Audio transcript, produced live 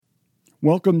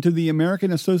Welcome to the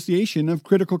American Association of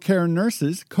Critical Care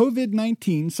Nurses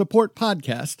COVID-19 Support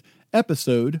Podcast,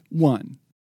 Episode 1.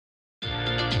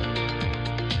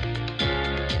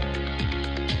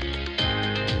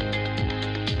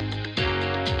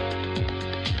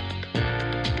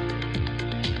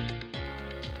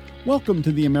 Welcome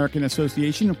to the American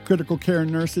Association of Critical Care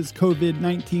Nurses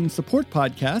COVID-19 Support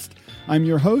Podcast. I'm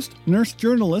your host, nurse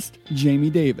journalist Jamie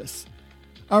Davis.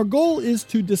 Our goal is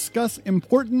to discuss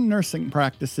important nursing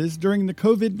practices during the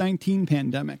COVID-19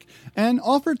 pandemic and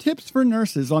offer tips for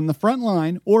nurses on the front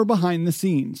line or behind the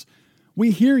scenes.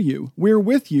 We hear you, we're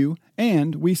with you,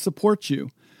 and we support you.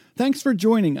 Thanks for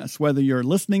joining us, whether you're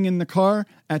listening in the car,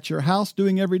 at your house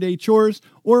doing everyday chores,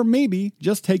 or maybe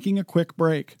just taking a quick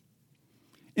break.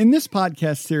 In this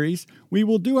podcast series, we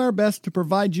will do our best to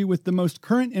provide you with the most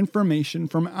current information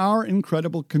from our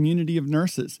incredible community of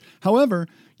nurses. However,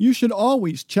 you should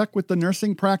always check with the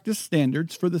nursing practice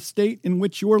standards for the state in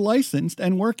which you're licensed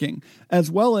and working, as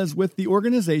well as with the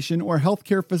organization or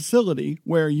healthcare facility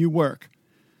where you work.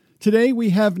 Today, we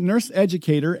have nurse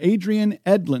educator Adrienne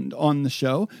Edlund on the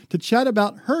show to chat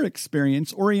about her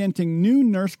experience orienting new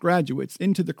nurse graduates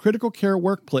into the critical care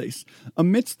workplace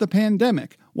amidst the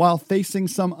pandemic while facing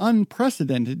some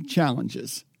unprecedented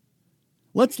challenges.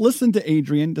 Let's listen to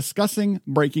Adrienne discussing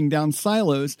breaking down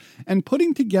silos and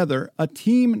putting together a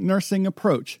team nursing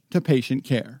approach to patient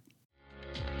care.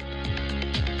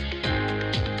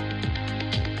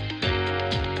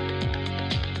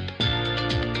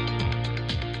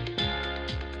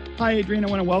 Hi, Adrienne. I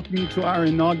want to welcome you to our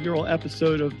inaugural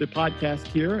episode of the podcast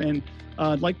here. And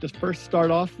I'd like to first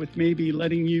start off with maybe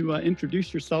letting you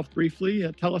introduce yourself briefly.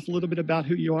 Tell us a little bit about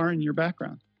who you are and your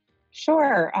background.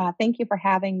 Sure. Thank you for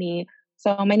having me.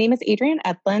 So my name is Adrienne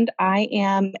Edlund. I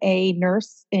am a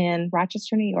nurse in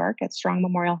Rochester, New York at Strong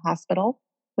Memorial Hospital,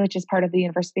 which is part of the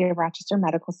University of Rochester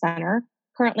Medical Center.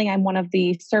 Currently, I'm one of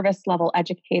the service level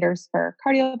educators for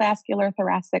cardiovascular,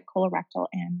 thoracic, colorectal,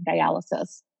 and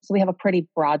dialysis. So we have a pretty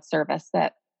broad service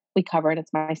that we cover, and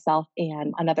it's myself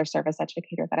and another service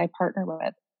educator that I partner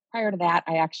with. Prior to that,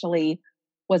 I actually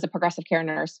was a progressive care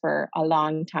nurse for a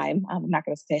long time. I'm not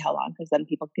going to say how long because then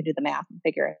people can do the math and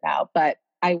figure it out. But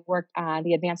I worked on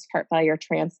the advanced heart failure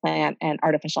transplant and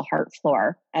artificial heart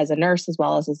floor as a nurse as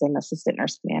well as an assistant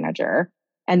nurse manager.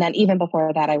 And then even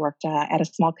before that, I worked at a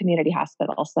small community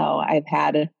hospital. So I've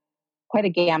had quite a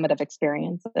gamut of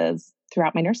experiences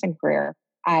throughout my nursing career.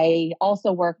 I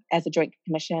also work as a Joint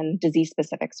Commission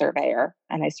disease-specific surveyor,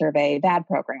 and I survey VAD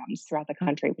programs throughout the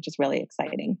country, which is really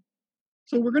exciting.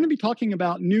 So we're going to be talking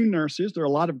about new nurses. There are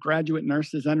a lot of graduate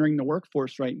nurses entering the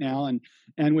workforce right now.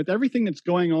 And with everything that's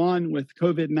going on with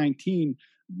COVID-19,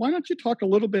 why don't you talk a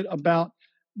little bit about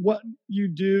what you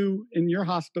do in your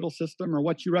hospital system or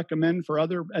what you recommend for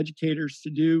other educators to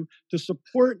do to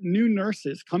support new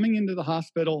nurses coming into the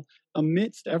hospital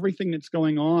amidst everything that's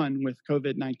going on with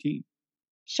COVID-19?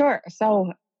 Sure.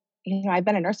 So, I've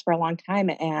been a nurse for a long time,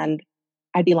 and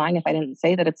I'd be lying if I didn't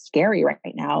say that it's scary right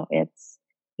now. It's,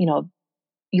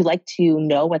 you like to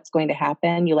know what's going to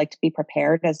happen. You like to be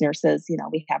prepared as nurses.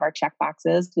 We have our check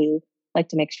boxes. We like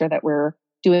to make sure that we're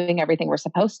doing everything we're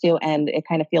supposed to. And it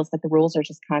kind of feels like the rules are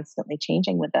just constantly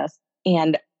changing with this.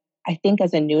 And I think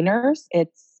as a new nurse,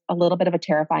 it's a little bit of a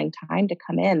terrifying time to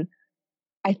come in.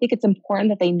 I think it's important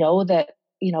that they know that,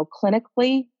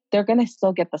 clinically, they're going to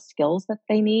still get the skills that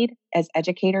they need. As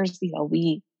educators,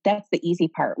 that's the easy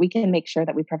part. We can make sure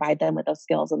that we provide them with those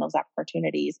skills and those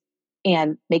opportunities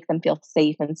and make them feel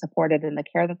safe and supported in the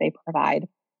care that they provide.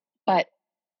 But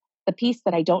the piece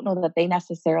that I don't know that they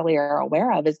necessarily are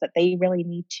aware of is that they really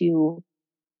need to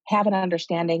have an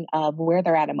understanding of where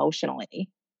they're at emotionally.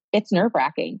 It's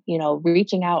nerve-wracking,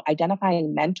 reaching out,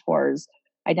 identifying mentors,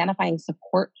 identifying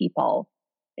support people.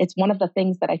 It's one of the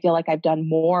things that I feel like I've done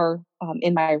more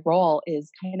in my role is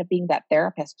kind of being that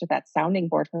therapist or that sounding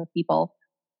board for people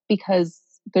because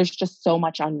there's just so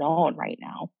much unknown right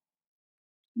now.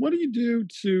 What do you do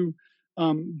to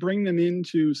bring them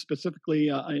into specifically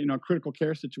a critical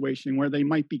care situation where they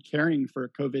might be caring for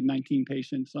COVID-19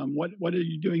 patients? What are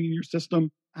you doing in your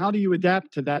system? How do you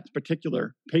adapt to that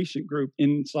particular patient group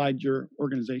inside your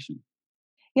organization?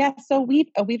 Yeah, so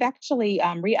we've actually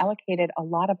reallocated a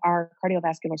lot of our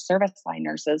cardiovascular service line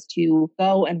nurses to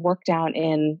go and work down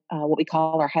in what we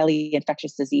call our highly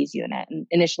infectious disease unit. And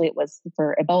initially it was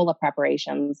for Ebola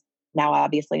preparations. Now,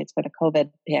 obviously, it's for the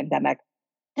COVID pandemic.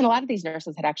 And a lot of these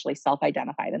nurses had actually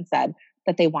self-identified and said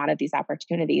that they wanted these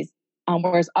opportunities,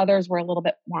 whereas others were a little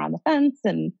bit more on the fence.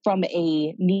 And from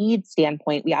a need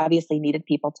standpoint, we obviously needed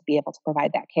people to be able to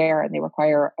provide that care, and they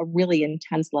require a really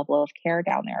intense level of care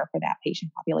down there for that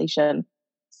patient population.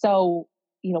 So,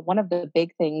 one of the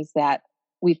big things that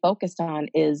we focused on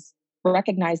is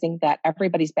recognizing that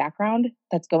everybody's background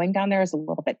that's going down there is a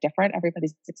little bit different.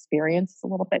 Everybody's experience is a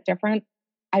little bit different.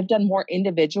 I've done more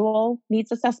individual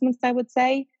needs assessments, I would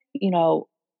say.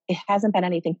 It hasn't been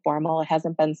anything formal. It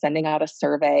hasn't been sending out a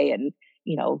survey and,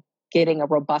 getting a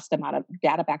robust amount of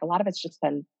data back. A lot of it's just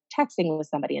been texting with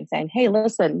somebody and saying, hey,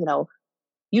 listen,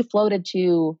 you floated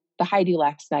to the Haidu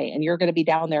last night and you're going to be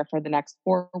down there for the next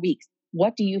 4 weeks.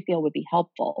 What do you feel would be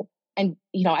helpful? And,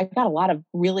 I got a lot of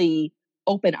really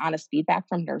open, honest feedback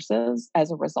from nurses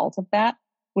as a result of that,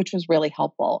 which was really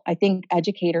helpful. I think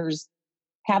educators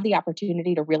have the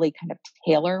opportunity to really kind of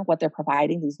tailor what they're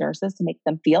providing these nurses to make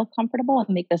them feel comfortable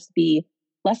and make this be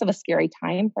less of a scary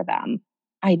time for them.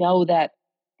 I know that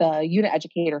the unit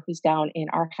educator who's down in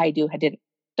our Haidu had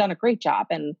done a great job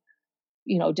and,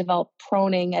 developed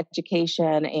proning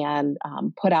education and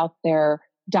put out their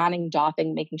donning,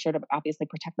 doffing, making sure to obviously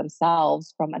protect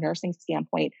themselves from a nursing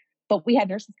standpoint. But we had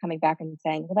nurses coming back and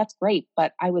saying, well, that's great,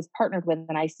 but I was partnered with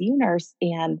an ICU nurse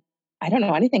and I don't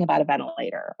know anything about a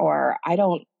ventilator, or I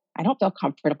don't feel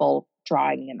comfortable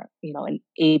drawing an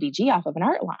ABG off of an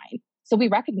art line. So we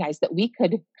recognized that we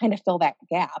could kind of fill that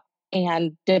gap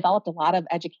and developed a lot of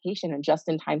education and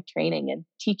just-in-time training and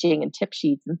teaching and tip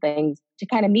sheets and things to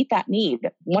kind of meet that need.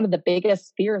 One of the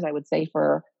biggest fears, I would say,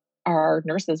 for our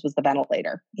nurses was the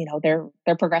ventilator.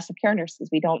 They're progressive care nurses.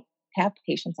 We don't have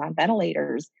patients on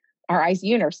ventilators. Our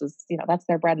ICU nurses, that's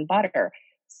their bread and butter.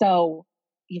 So,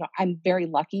 I'm very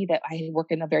lucky that I work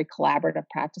in a very collaborative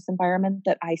practice environment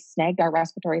that I snagged our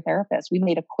respiratory therapist. We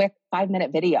made a quick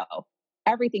 5-minute video,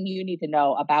 everything you need to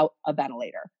know about a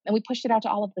ventilator. And we pushed it out to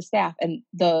all of the staff and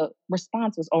the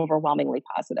response was overwhelmingly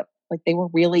positive. Like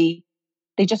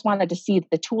they just wanted to see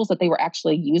the tools that they were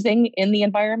actually using in the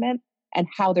environment and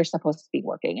how they're supposed to be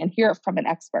working and hear it from an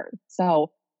expert.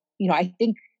 So, I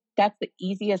think that's the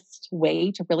easiest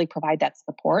way to really provide that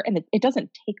support. And it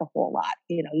doesn't take a whole lot.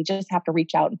 You just have to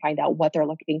reach out and find out what they're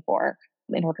looking for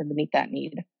in order to meet that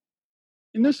need.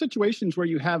 In those situations where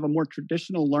you have a more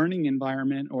traditional learning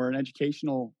environment or an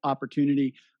educational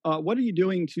opportunity, what are you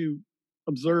doing to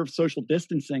observe social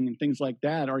distancing and things like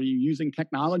that? Are you using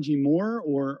technology more,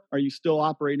 or are you still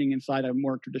operating inside a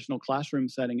more traditional classroom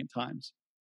setting at times?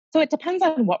 So it depends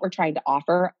on what we're trying to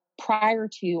offer. Prior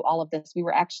to all of this,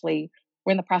 we're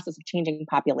in the process of changing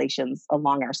populations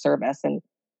along our service and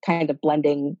kind of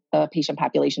blending the patient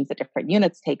populations that different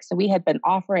units take. So we had been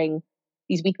offering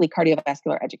these weekly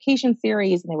cardiovascular education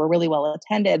series, and they were really well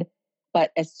attended. But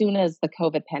as soon as the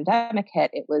COVID pandemic hit,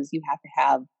 it was you have to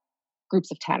have groups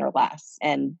of 10 or less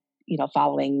and,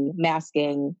 following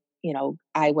masking,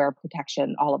 eyewear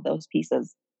protection, all of those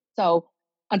pieces. So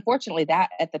unfortunately, that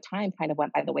at the time kind of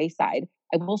went by the wayside.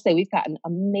 I will say we've gotten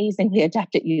amazingly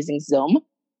adept at using Zoom.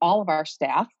 All of our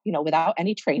staff, without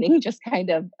any training, just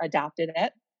kind of adopted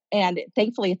it. And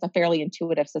thankfully, it's a fairly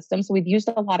intuitive system. So we've used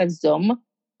a lot of Zoom.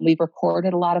 We've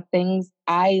recorded a lot of things.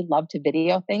 I love to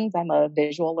video things. I'm a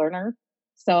visual learner.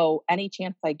 So any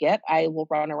chance I get, I will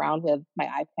run around with my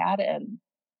iPad and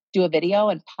do a video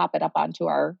and pop it up onto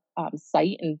our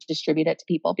site and distribute it to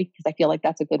people because I feel like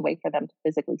that's a good way for them to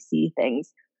physically see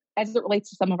things. As it relates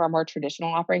to some of our more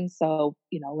traditional offerings, so,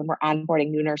 when we're onboarding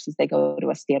new nurses, they go to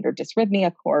a standard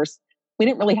dysrhythmia course. We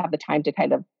didn't really have the time to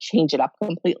kind of change it up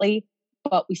completely,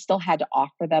 but we still had to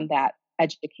offer them that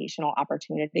educational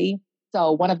opportunity.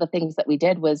 So one of the things that we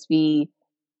did was we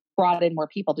brought in more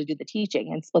people to do the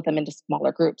teaching and split them into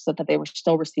smaller groups so that they were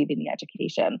still receiving the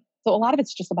education. So a lot of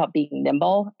it's just about being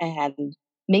nimble and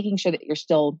making sure that you're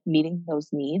still meeting those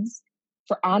needs.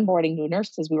 For onboarding new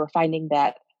nurses, we were finding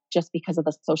that just because of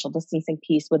the social distancing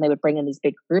piece, when they would bring in these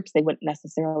big groups, they wouldn't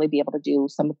necessarily be able to do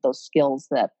some of those skills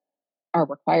that are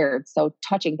required. So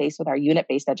touching base with our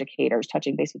unit-based educators,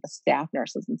 touching base with the staff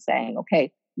nurses and saying,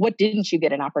 okay, what didn't you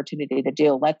get an opportunity to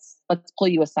do? Let's pull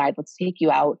you aside. Let's take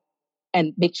you out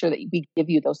and make sure that we give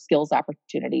you those skills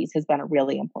opportunities has been a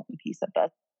really important piece of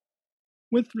this.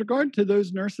 With regard to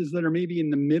those nurses that are maybe in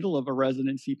the middle of a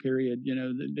residency period,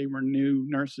 they were new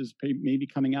nurses, maybe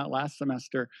coming out last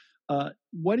semester,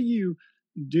 what do you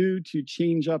do to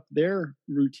change up their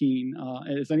routine?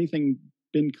 Has anything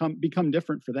become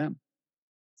different for them?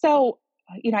 So,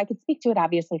 I could speak to it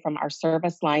obviously from our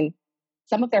service line.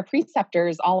 Some of their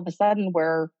preceptors all of a sudden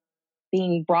were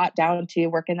being brought down to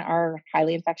work in our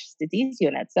highly infectious disease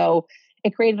unit. So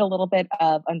it created a little bit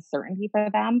of uncertainty for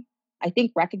them. I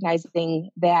think recognizing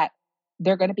that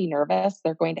they're going to be nervous,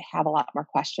 they're going to have a lot more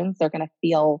questions, they're going to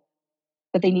feel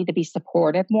that they need to be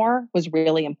supported more was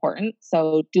really important.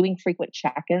 So doing frequent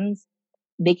check-ins,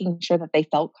 making sure that they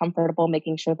felt comfortable,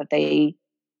 making sure that they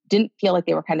didn't feel like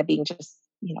they were kind of being just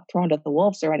thrown to the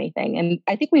wolves or anything. And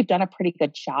I think we've done a pretty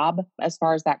good job as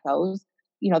far as that goes.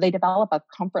 They develop a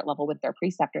comfort level with their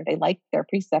preceptor. They like their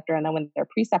preceptor. And then when their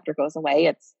preceptor goes away,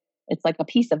 it's like a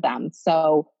piece of them.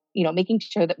 So, making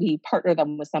sure that we partner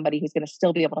them with somebody who's going to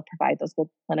still be able to provide those good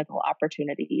clinical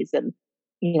opportunities and,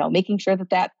 making sure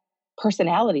that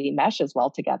personality meshes well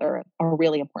together are a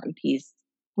really important piece.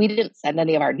 We didn't send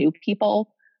any of our new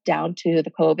people down to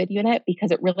the COVID unit because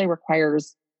it really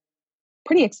requires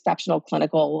pretty exceptional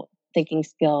clinical thinking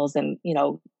skills. And,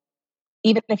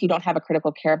 even if you don't have a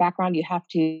critical care background, you have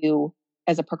to,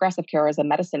 as a progressive care, as a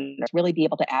medicine, really be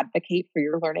able to advocate for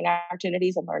your learning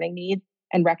opportunities and learning needs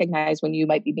and recognize when you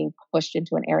might be being pushed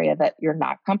into an area that you're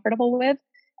not comfortable with.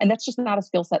 And that's just not a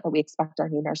skill set that we expect our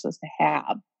new nurses to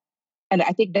have. And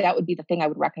I think that would be the thing I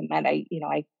would recommend. I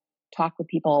talk with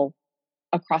people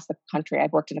across the country.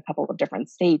 I've worked in a couple of different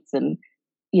states, and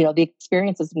the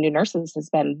experiences of new nurses has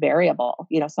been variable.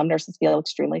 Some nurses feel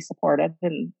extremely supported,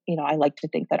 and I like to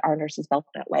think that our nurses felt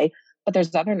that way. But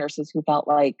there's other nurses who felt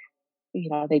like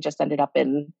they just ended up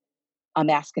in a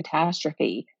mass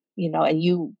catastrophe. And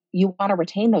you want to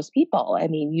retain those people. I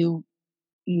mean, you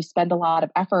spend a lot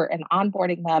of effort in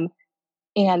onboarding them,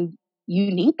 and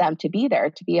you need them to be there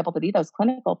to be able to be those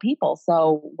clinical people.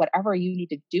 So whatever you need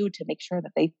to do to make sure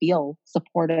that they feel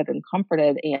supported and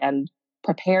comforted and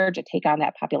prepared to take on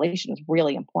that population is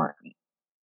really important.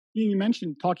 You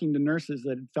mentioned talking to nurses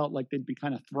that it felt like they'd be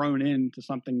kind of thrown into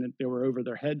something that they were over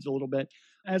their heads a little bit.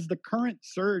 As the current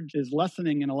surge is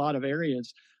lessening in a lot of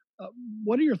areas,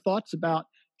 what are your thoughts about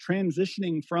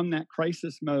transitioning from that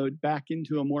crisis mode back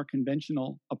into a more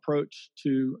conventional approach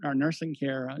to our nursing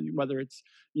care, whether it's,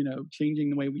 changing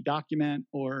the way we document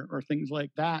or things like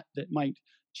that might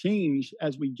change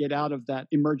as we get out of that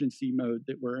emergency mode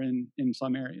that we're in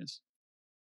some areas?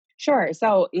 Sure.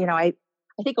 So, I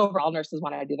think overall nurses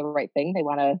want to do the right thing. They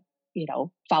want to,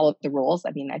 follow the rules.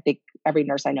 I mean, I think every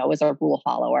nurse I know is a rule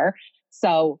follower.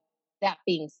 So that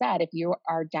being said, if you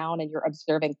are down and you're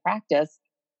observing practice,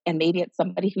 and maybe it's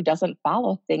somebody who doesn't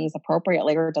follow things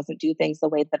appropriately or doesn't do things the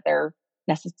way that they're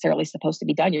necessarily supposed to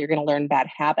be done, you're going to learn bad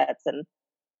habits. And,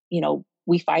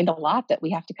 we find a lot that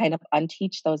we have to kind of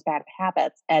unteach those bad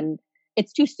habits. And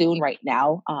it's too soon right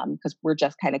now because we're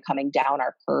just kind of coming down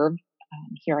our curve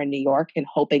here in New York and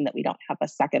hoping that we don't have a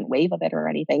second wave of it or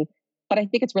anything. But I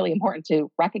think it's really important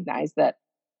to recognize that,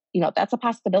 that's a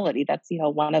possibility. That's,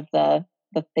 one of the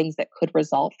things that could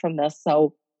result from this.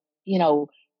 So,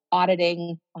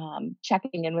 auditing,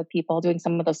 checking in with people, doing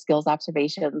some of those skills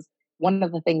observations. One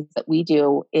of the things that we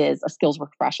do is a skills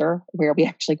refresher where we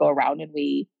actually go around and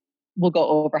we'll go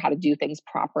over how to do things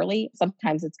properly.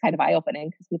 Sometimes it's kind of eye-opening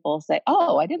because people will say,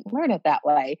 oh, I didn't learn it that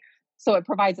way. So it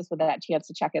provides us with that chance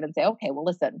to check in and say, okay, well,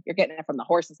 listen, you're getting it from the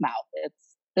horse's mouth.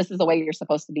 This is the way you're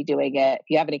supposed to be doing it. If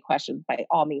you have any questions, by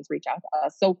all means, reach out to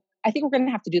us. So I think we're going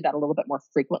to have to do that a little bit more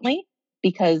frequently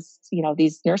because,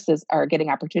 these nurses are getting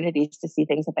opportunities to see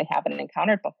things that they haven't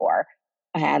encountered before.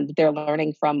 And they're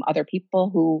learning from other people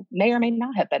who may or may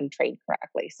not have been trained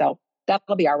correctly. So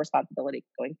that'll be our responsibility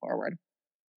going forward.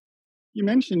 You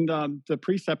mentioned the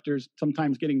preceptors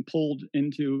sometimes getting pulled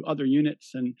into other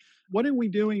units. And what are we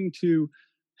doing to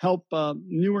help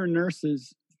newer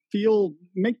nurses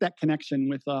make that connection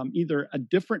with either a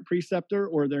different preceptor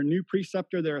or their new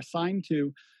preceptor they're assigned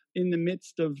to in the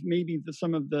midst of maybe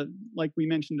some of the, like we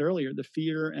mentioned earlier, the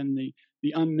fear and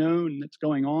the unknown that's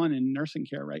going on in nursing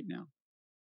care right now?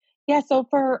 Yeah. So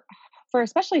for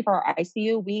especially for our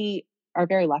ICU, we are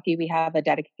very lucky. We have a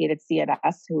dedicated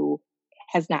CNS who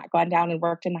has not gone down and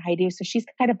worked in the HIDU. So she's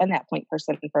kind of been that point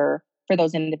person for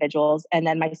those individuals. And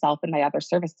then myself and my other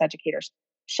service educators,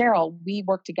 Cheryl, we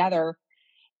work together.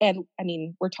 And I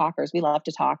mean, we're talkers. We love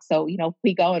to talk. So,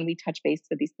 we go and we touch base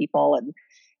with these people and,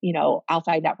 I'll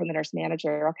find out from the nurse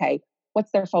manager, okay,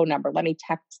 what's their phone number? Let me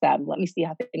text them. Let me see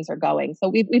how things are going. So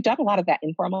we've done a lot of that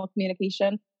informal communication.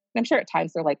 And I'm sure at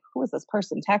times they're like, who is this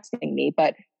person texting me?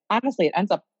 But honestly, it ends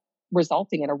up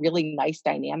resulting in a really nice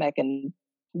dynamic. And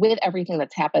with everything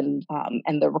that's happened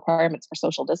and the requirements for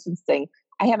social distancing,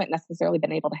 I haven't necessarily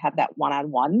been able to have that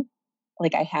one-on-one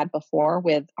like I had before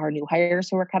with our new hires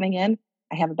who are coming in.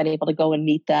 I haven't been able to go and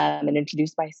meet them and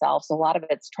introduce myself. So a lot of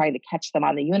it's trying to catch them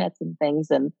on the units and things,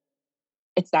 and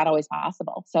it's not always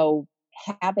possible. So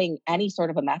having any sort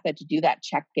of a method to do that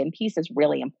check-in piece is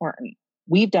really important.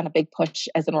 We've done a big push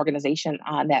as an organization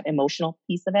on that emotional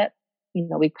piece of it.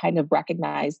 We've kind of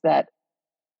recognized that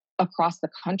across the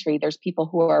country, there's people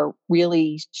who are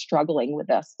really struggling with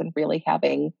this and really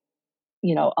having,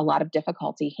 a lot of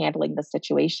difficulty handling the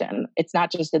situation. It's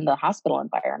not just in the hospital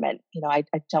environment. I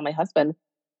tell my husband,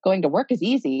 going to work is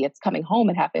easy. It's coming home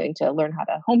and having to learn how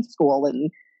to homeschool and,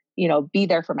 be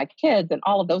there for my kids and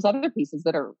all of those other pieces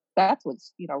that's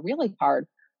what's, really hard.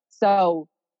 So,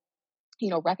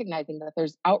 recognizing that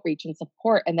there's outreach and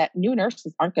support and that new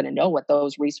nurses aren't going to know what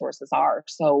those resources are.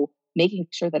 So making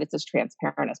sure that it's as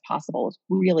transparent as possible is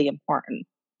really important.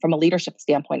 From a leadership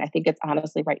standpoint, I think it's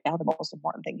honestly right now the most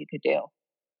important thing you could do.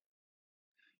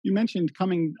 You mentioned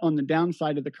coming on the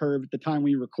downside of the curve at the time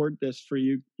we record this for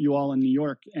you all in New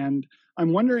York. And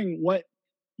I'm wondering what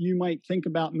you might think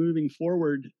about moving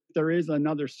forward. If there is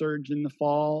another surge in the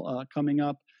fall coming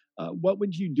up, what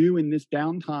would you do in this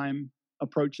downtime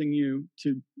approaching you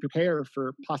to prepare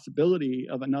for possibility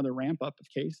of another ramp up of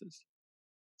cases?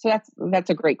 So that's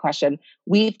a great question.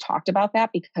 We've talked about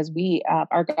that because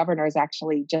our governor is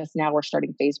actually just now we're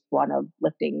starting phase 1 of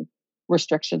lifting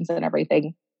restrictions and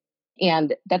everything.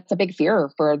 And that's a big fear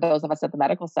for those of us at the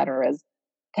medical center is,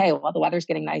 okay, well, the weather's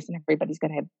getting nice and everybody's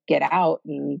going to get out.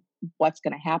 And what's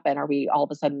going to happen? Are we all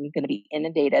of a sudden going to be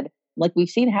inundated like we've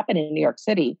seen happen in New York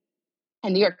City?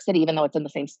 And New York City, even though it's in the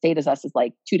same state as us, is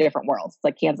like two different worlds. It's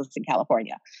like Kansas and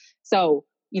California. So,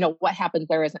 what happens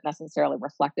there isn't necessarily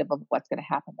reflective of what's going to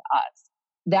happen to us.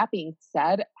 That being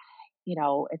said,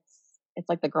 it's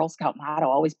like the Girl Scout motto,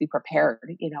 always be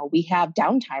prepared. We have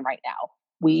downtime right now.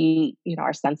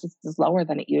 Our census is lower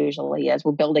than it usually is.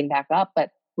 We're building back up, but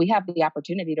we have the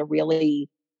opportunity to really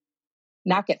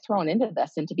not get thrown into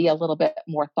this and to be a little bit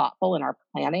more thoughtful in our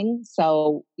planning.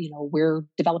 So, we're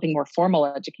developing more formal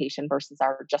education versus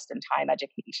our just-in-time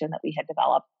education that we had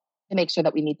developed to make sure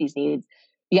that we meet these needs.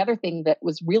 The other thing that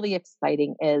was really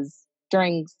exciting is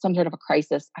during some sort of a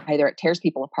crisis, either it tears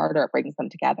people apart or it brings them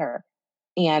together.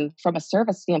 And from a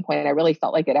service standpoint, I really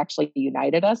felt like it actually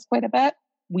united us quite a bit.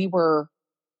 We were,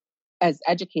 as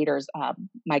educators,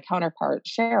 my counterpart,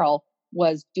 Cheryl,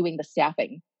 was doing the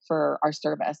staffing for our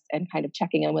service and kind of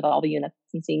checking in with all the units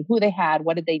and seeing who they had,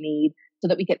 what did they need, so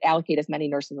that we could allocate as many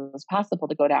nurses as possible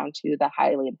to go down to the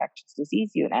highly infectious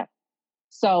disease unit.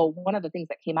 So one of the things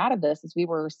that came out of this is we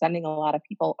were sending a lot of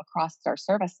people across our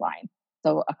service line.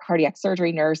 So a cardiac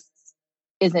surgery nurse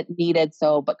isn't needed,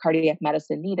 but cardiac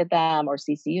medicine needed them or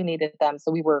CCU needed them.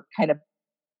 So we were kind of,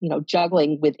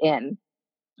 juggling within,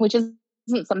 which isn't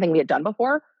something we had done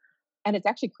before. And it's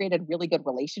actually created really good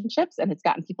relationships and it's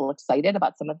gotten people excited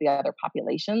about some of the other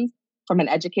populations. From an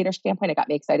educator standpoint, it got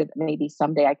me excited that maybe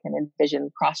someday I can envision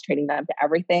cross-training them to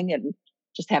everything and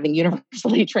just having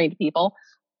universally trained people.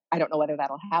 I don't know whether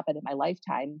that'll happen in my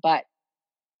lifetime, but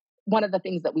one of the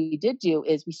things that we did do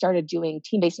is we started doing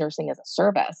team-based nursing as a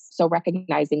service. So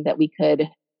recognizing that we could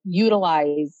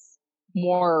utilize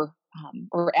more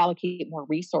or allocate more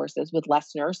resources with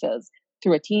less nurses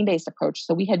through a team-based approach.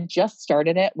 So we had just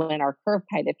started it when our curve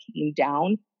kind of came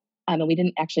down, and we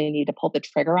didn't actually need to pull the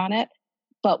trigger on it.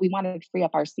 But we wanted to free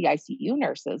up our CICU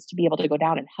nurses to be able to go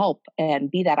down and help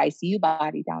and be that ICU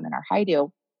body down in our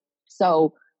HIDU.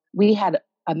 So we had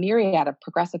a myriad of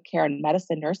progressive care and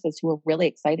medicine nurses who were really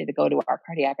excited to go to our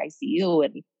cardiac ICU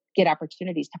and get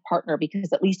opportunities to partner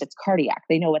because at least it's cardiac.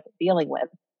 They know what they're dealing with.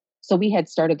 So we had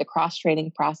started the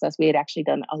cross-training process. We had actually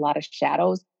done a lot of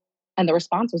shadows and the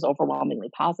response was overwhelmingly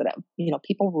positive.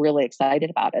 People were really excited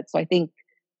about it. So I think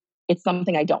it's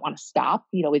something I don't want to stop.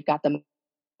 We've got the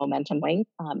momentum wing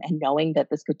and knowing that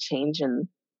this could change in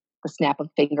the snap of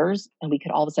fingers and we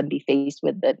could all of a sudden be faced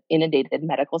with the inundated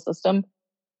medical system.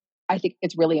 I think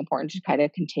it's really important to kind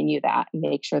of continue that and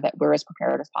make sure that we're as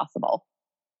prepared as possible.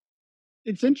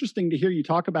 It's interesting to hear you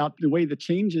talk about the way the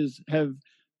changes have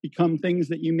become things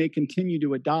that you may continue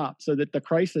to adopt, so that the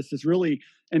crisis has really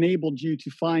enabled you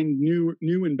to find new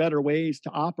and better ways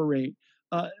to operate.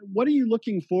 What are you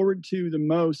looking forward to the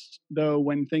most, though,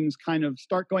 when things kind of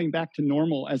start going back to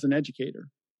normal as an educator?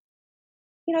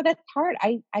 That's hard.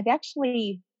 I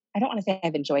don't want to say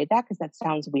I've enjoyed that because that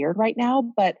sounds weird right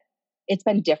now, but it's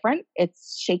been different.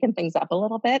 It's shaken things up a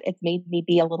little bit. It's made me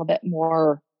be a little bit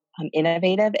more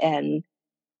innovative. And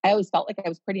I always felt like I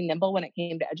was pretty nimble when it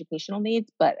came to educational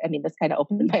needs. But this kind of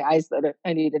opened my eyes that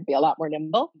I needed to be a lot more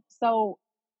nimble. So,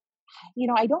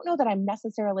 I don't know that I'm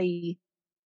necessarily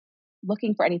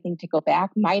looking for anything to go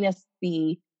back, minus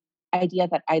the idea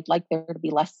that I'd like there to be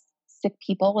less sick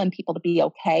people and people to be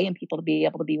okay and people to be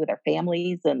able to be with their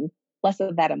families and less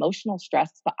of that emotional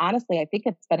stress. But honestly, I think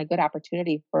it's been a good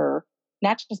opportunity for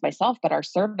not just myself, but our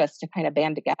service to kind of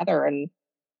band together and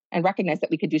recognize that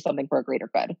we could do something for a greater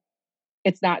good.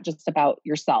 It's not just about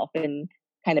yourself and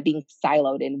kind of being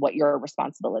siloed in what your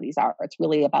responsibilities are. It's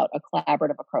really about a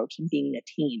collaborative approach and being a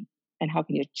team and how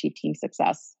can you achieve team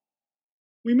success.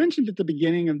 We mentioned at the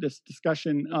beginning of this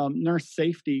discussion nurse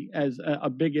safety as a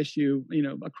big issue,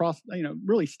 across,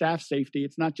 really staff safety.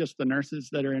 It's not just the nurses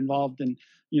that are involved in,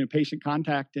 patient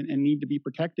contact and need to be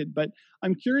protected. But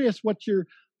I'm curious what your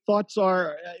thoughts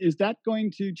are. Is that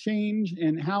going to change,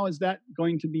 and how is that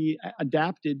going to be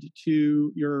adapted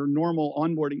to your normal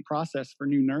onboarding process for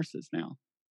new nurses now?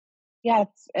 Yeah,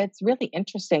 it's really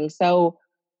interesting. So,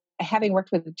 having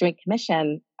worked with the Joint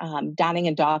Commission, donning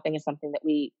and doffing is something that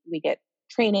we get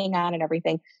training on and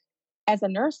everything. As a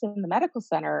nurse in the medical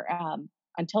center,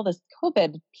 until this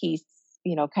COVID piece,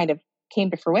 kind of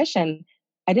came to fruition,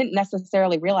 I didn't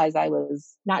necessarily realize I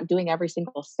was not doing every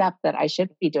single step that I should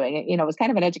be doing. It was kind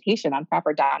of an education on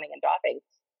proper donning and doffing.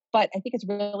 But I think it's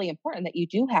really important that you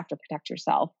do have to protect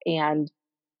yourself, and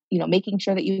making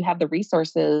sure that you have the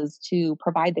resources to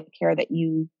provide the care that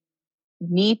you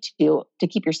need to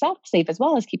keep yourself safe as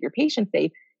well as keep your patient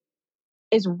safe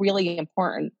is really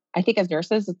important. I think as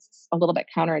nurses, it's a little bit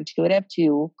counterintuitive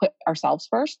to put ourselves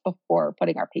first before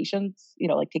putting our patients,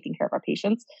 like taking care of our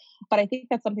patients. But I think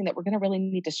that's something that we're going to really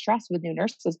need to stress with new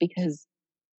nurses, because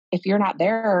if you're not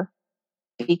there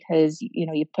because,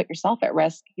 you put yourself at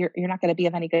risk, you're not going to be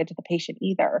of any good to the patient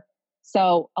either.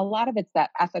 So a lot of it's that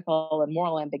ethical and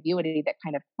moral ambiguity that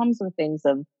kind of comes with things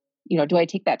of, do I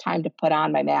take that time to put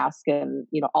on my mask and,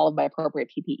 all of my appropriate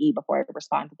PPE before I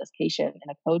respond to this patient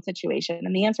in a code situation?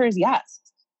 And the answer is yes.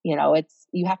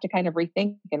 You have to kind of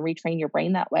rethink and retrain your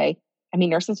brain that way. I mean,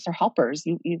 nurses are helpers.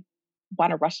 You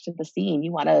want to rush to the scene.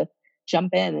 You want to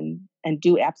jump in and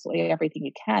do absolutely everything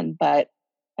you can. But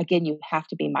again, you have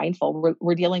to be mindful.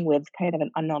 We're dealing with kind of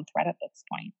an unknown threat at this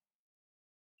point.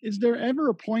 Is there ever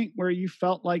a point where you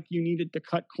felt like you needed to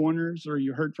cut corners, or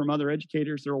you heard from other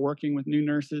educators that are working with new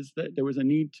nurses that there was a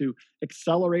need to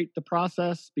accelerate the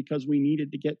process because we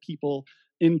needed to get people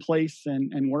in place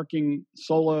and working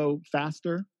solo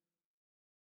faster?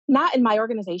 Not in my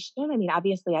organization. I mean,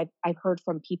 obviously, I've heard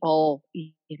from people,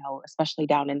 especially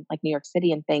down in like New York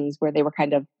City and things, where they were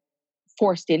kind of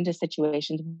forced into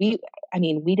situations. We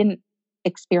didn't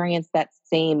experience that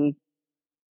same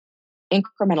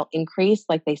incremental increase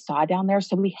like they saw down there.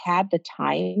 So we had the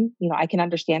time. I can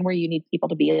understand where you need people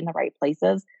to be in the right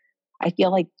places. I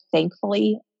feel like,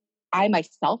 thankfully, I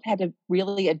myself had to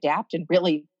really adapt and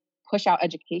really push out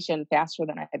education faster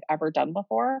than I've ever done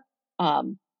before.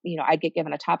 I'd get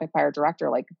given a topic by our director,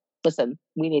 like, listen,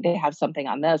 we need to have something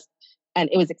on this. And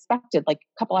it was expected, like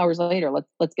a couple hours later,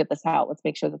 let's get this out. Let's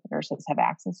make sure that the nurses have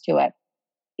access to it.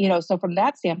 So from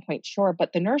that standpoint, sure.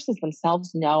 But the nurses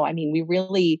themselves know. I mean,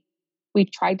 we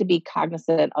tried to be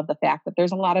cognizant of the fact that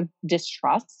there's a lot of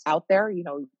distrust out there.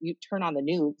 You turn on the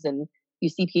news and you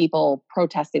see people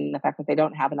protesting the fact that they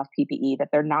don't have enough PPE, that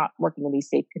they're not working in these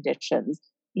safe conditions.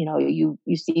 You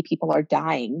see people are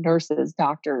dying, nurses,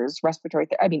 doctors, respiratory,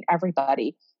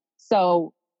 everybody.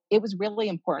 So it was really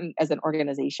important as an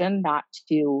organization not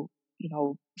to,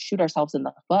 shoot ourselves in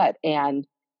the foot. And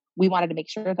we wanted to make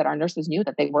sure that our nurses knew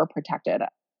that they were protected.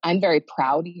 I'm very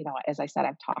proud, as I said,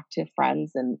 I've talked to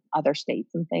friends in other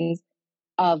states and things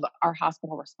of our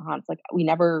hospital response. Like, we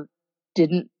never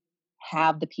didn't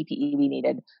have the PPE we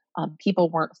needed.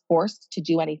 People weren't forced to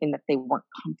do anything that they weren't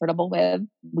comfortable with.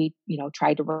 We,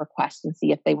 tried to request and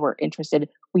see if they were interested.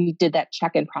 We did that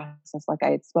check-in process, like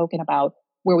I had spoken about,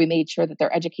 where we made sure that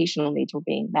their educational needs were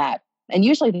being met. And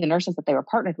usually the nurses that they were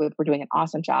partnered with were doing an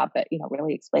awesome job at,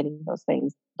 really explaining those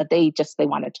things, but they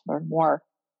wanted to learn more.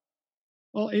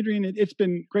 Well, Adrienne, it's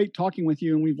been great talking with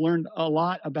you, and we've learned a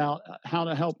lot about how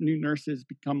to help new nurses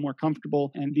become more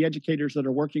comfortable, and the educators that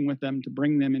are working with them to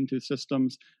bring them into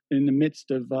systems in the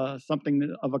midst of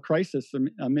of a crisis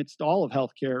amidst all of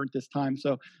healthcare at this time.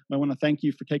 So I want to thank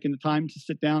you for taking the time to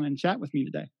sit down and chat with me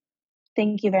today.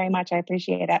 Thank you very much. I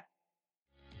appreciate it.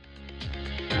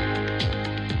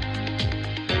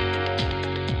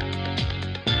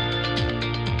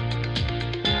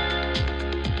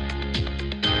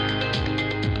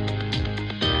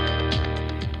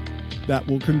 That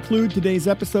will conclude today's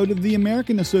episode of the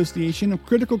American Association of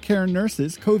Critical Care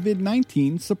Nurses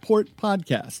COVID-19 Support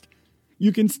Podcast.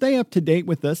 You can stay up to date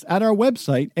with us at our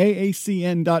website,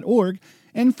 aacn.org,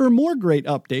 and for more great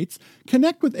updates,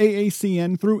 connect with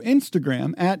AACN through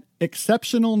Instagram at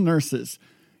Exceptional Nurses.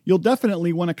 You'll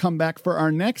definitely want to come back for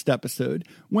our next episode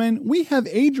when we have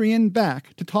Adrienne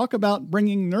back to talk about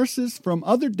bringing nurses from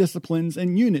other disciplines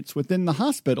and units within the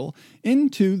hospital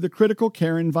into the critical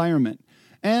care environment,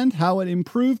 and how it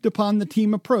improved upon the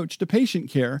team approach to patient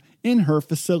care in her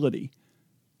facility.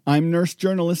 I'm nurse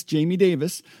journalist Jamie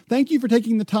Davis. Thank you for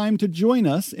taking the time to join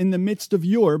us in the midst of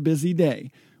your busy day.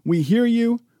 We hear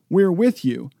you, we're with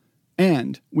you,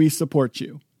 and we support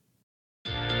you.